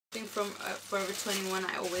From Forever 21,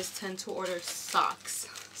 I always tend to order socks.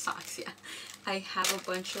 Socks, yeah. I have a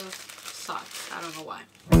bunch of socks. I don't know why.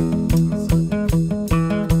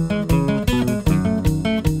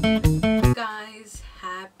 Guys,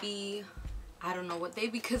 happy, I don't know what day,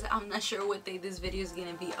 because I'm not sure what day this video is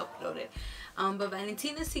gonna be uploaded. But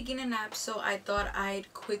Valentina's taking a nap, so I thought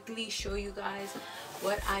I'd quickly show you guys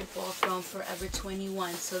what I bought from Forever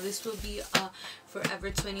 21. So this will be a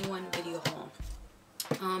Forever 21 video haul.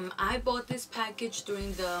 I bought this package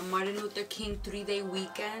during the Martin Luther King 3-day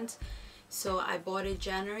weekend. So I bought it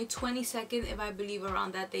January 22nd, if I believe,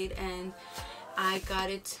 around that date, and I got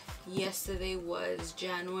it yesterday was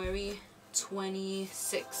January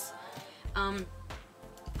 26th. I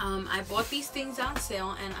bought these things on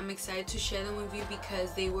sale, and I'm excited to share them with you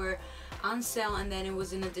because they were on sale and then it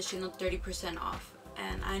was an additional 30% off.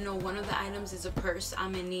 And I know one of the items is a purse.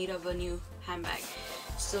 I'm in need of a new handbag.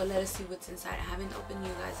 So let us see what's inside. I haven't opened,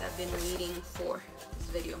 you guys. I've been waiting for this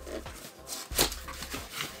video.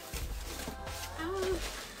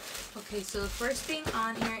 Okay, so the first thing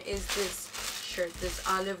on here is this shirt, this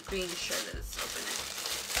olive green shirt. Let's open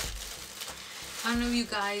it. I don't know if you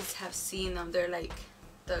guys have seen them. They're like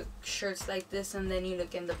the shirts like this, and then you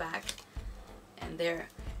look in the back and they're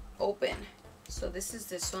open. So this is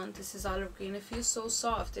this one. This is olive green. It feels so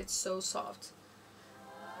soft. It's so soft.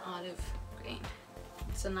 Olive green.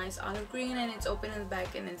 It's a nice olive green, and it's open in the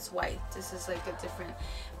back, and it's white. This is like a different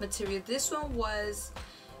material. This one was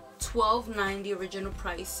 $12.90 original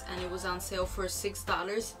price, and it was on sale for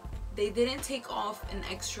 $6. They didn't take off an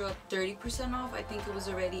extra 30% off. I think it was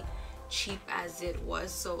already cheap as it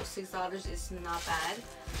was, so $6 is not bad.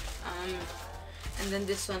 And then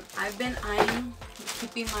this one, I've been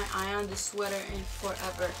keeping my eye on this sweater in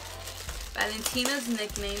forever. Valentina's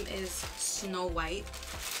nickname is Snow White.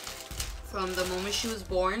 From the moment she was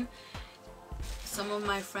born, some of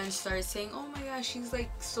my friends started saying, oh my gosh, she's like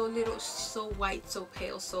so little, so white, so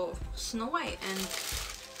pale, so Snow White. And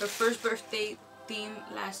her first birthday theme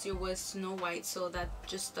last year was Snow White, so that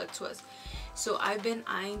just stuck to us. So I've been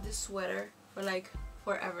eyeing this sweater for like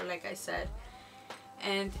forever, like I said,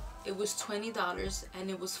 and it was $20, and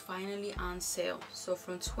it was finally on sale. So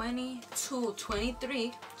from 23,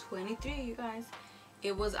 you guys,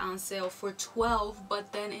 it was on sale for $12,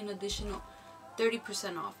 but then an additional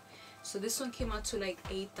 30% off. So this one came out to like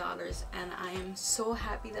 $8, and I am so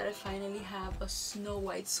happy that I finally have a Snow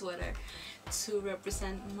White sweater to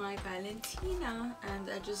represent my Valentina, and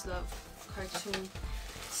I just love cartoon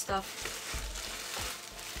stuff.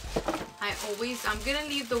 I'm gonna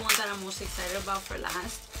leave the one that I'm most excited about for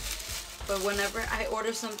last, but whenever I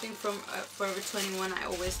order something from Forever 21, I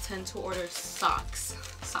always tend to order socks.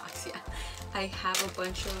 Socks, yeah. I have a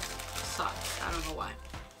bunch of socks. I don't know why.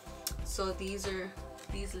 So these are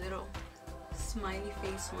these little smiley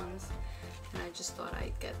face ones, and I just thought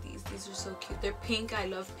I'd get these. These are so cute. They're pink. I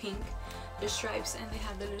love pink. They're stripes, and they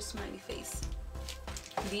have the little smiley face.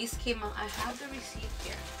 These came out. I have the receipt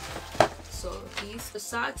here. So the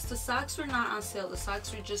socks were not on sale. The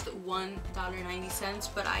socks were just $1.90,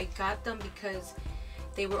 but I got them because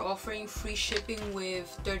they were offering free shipping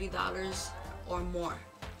with $30 or more,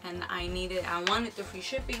 and I wanted the free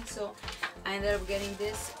shipping, so I ended up getting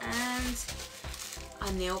this and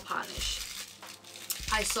a nail polish.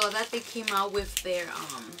 I saw that they came out with their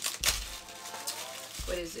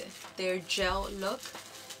their gel look,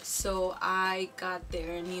 so I got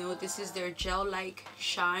their this is their gel like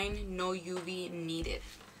shine, no UV needed.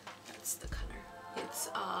 That's the color. It's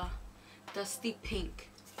dusty pink.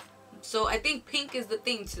 So I think pink is the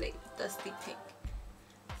thing today. Dusty pink.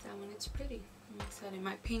 That one, it's pretty. I'm excited.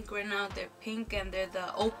 My pink right now, they're pink, and they're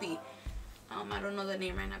the Opie. I don't know the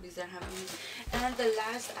name right now because I haven't used. And the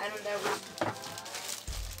last item that was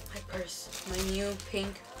my purse, my new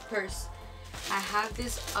pink purse. I have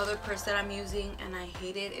this other purse that I'm using, and I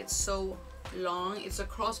hate it. It's so long. It's a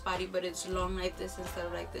crossbody, but it's long like this instead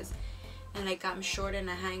of like this. And like I'm short and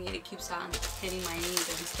I hang it. It keeps on hitting my knees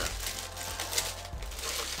and stuff.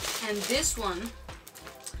 And this one,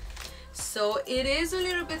 so it is a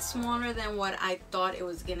little bit smaller than what I thought it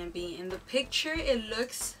was gonna be. In the picture, it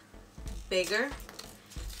looks bigger.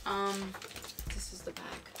 This is the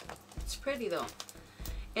back. It's pretty though.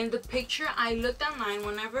 In the picture, I looked online.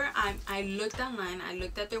 Whenever I looked online, I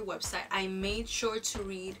looked at their website. I made sure to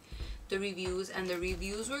read the reviews, and the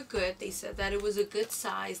reviews were good. They said that it was a good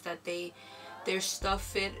size, that their stuff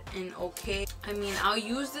fit in okay. I mean, I'll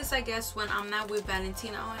use this, I guess, when I'm not with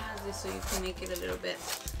Valentina. Oh, I have this so you can make it a little bit.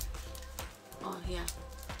 Oh, yeah.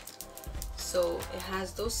 So it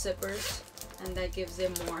has those zippers, and that gives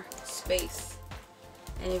it more space.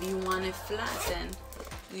 And if you want it flat, then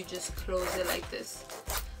you just close it like this.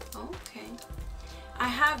 I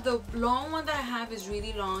have the long one that I have is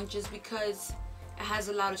really long just because it has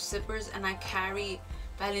a lot of zippers, and I carry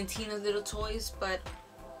Valentina's little toys, but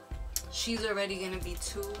she's already gonna be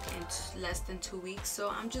 2 in less than 2 weeks, so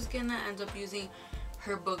I'm just gonna end up using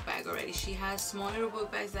her book bag already. She has small little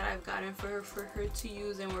book bags that I've gotten for her to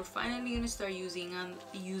use, and we're finally gonna start using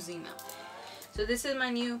them. So this is my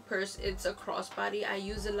new purse. It's a crossbody. I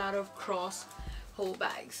use a lot of cross hole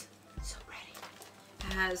bags. So ready.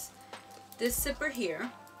 It has this zipper here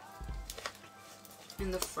in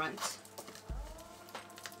the front.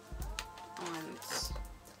 Oh, and it's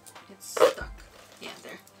stuck. Yeah,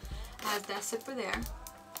 there. It has that zipper there,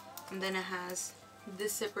 and then it has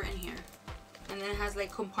this zipper in here, and then it has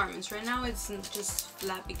like compartments. Right now it's just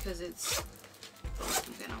flat because it's,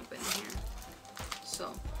 I'm gonna open it here.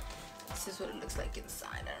 So this is what it looks like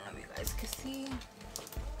inside. I don't know if you guys can see,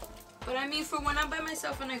 but I mean, for when I'm by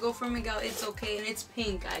myself and I go for Miguel, it's okay. And it's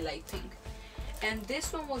pink. I like pink. And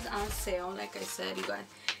this one was on sale, like I said, you guys.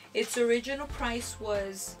 Its original price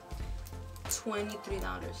was $23.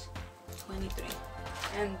 $23.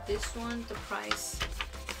 And this one, the price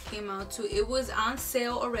came out to, it was on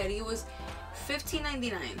sale already. It was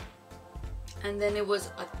 $15.99, and then it was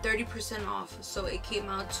a 30% off, so it came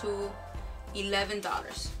out to $11.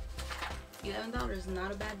 $11,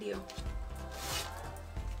 not a bad deal.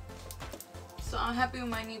 So I'm happy with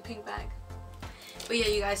my new pink bag. But yeah,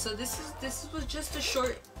 you guys, so this was just a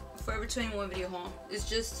short Forever 21 video haul. It's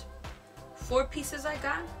just 4 pieces I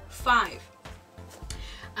got, 5.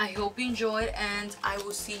 I hope you enjoyed, and I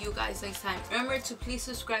will see you guys next time. Remember to please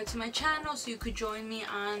subscribe to my channel so you could join me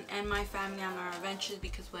and my family on our adventures,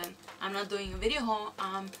 because when I'm not doing a video haul,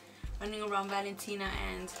 I'm running around Valentina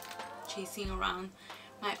and chasing around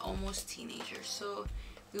my almost teenager. So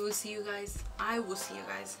we will see you guys. I will see you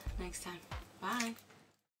guys next time. Bye.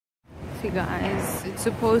 So guys, it's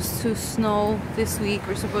supposed to snow this week.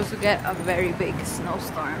 We're supposed to get a very big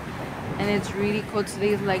snowstorm, and it's really cold. Today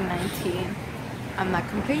is like 19. I'm not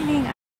complaining.